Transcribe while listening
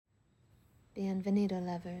Bienvenido,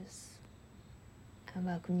 lovers. I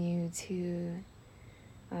welcome you to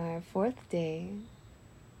our 4th day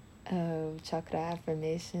of Chakra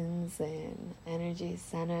Affirmations and Energy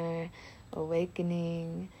Center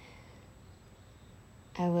Awakening.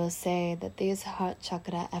 I will say that these Heart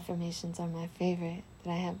Chakra Affirmations are my favorite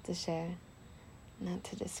that I have to share. Not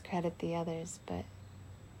to discredit the others, but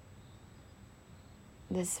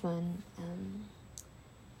this one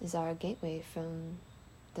is our gateway from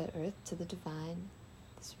the earth to the divine.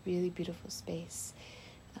 This really beautiful space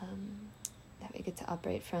that we get to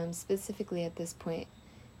operate from, specifically at this point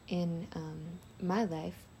in my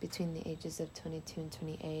life, between the ages of 22 and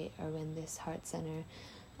 28, or when this heart center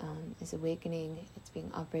is awakening. It's being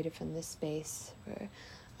operated from this space. We're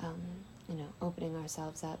opening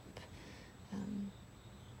ourselves up.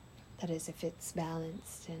 That is, if it's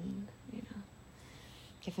balanced and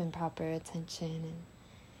given proper attention. And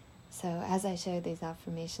so as I share these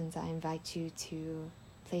affirmations, I invite you to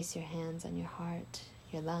place your hands on your heart,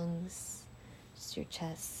 your lungs, just your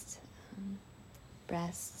chest,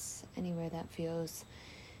 breasts, anywhere that feels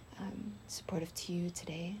supportive to you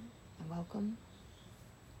today. And welcome.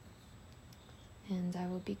 And I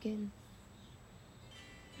will begin.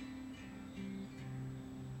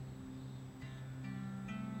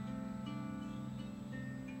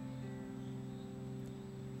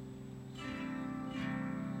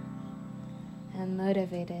 I'm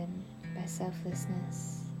motivated by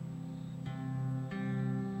selflessness.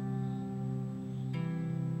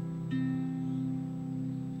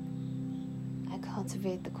 I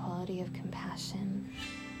cultivate the quality of compassion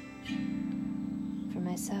for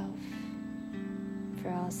myself, for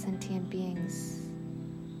all sentient beings.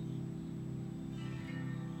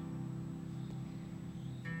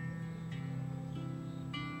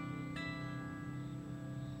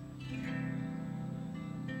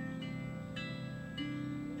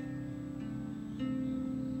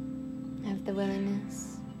 The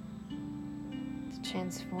willingness to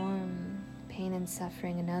transform pain and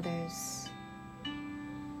suffering in others,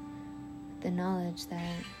 with the knowledge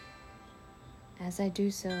that as I do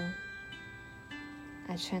so,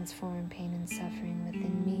 I transform pain and suffering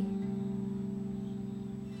within me.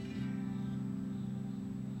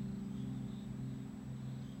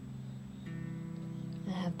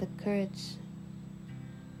 I have the courage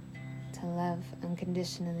to love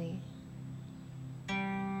unconditionally.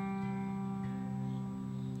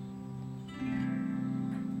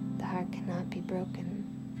 Cannot be broken.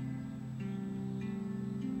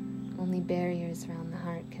 Only barriers around the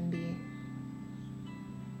heart can be.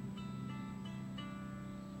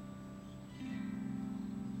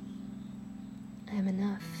 I am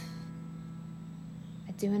enough.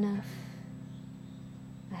 I do enough.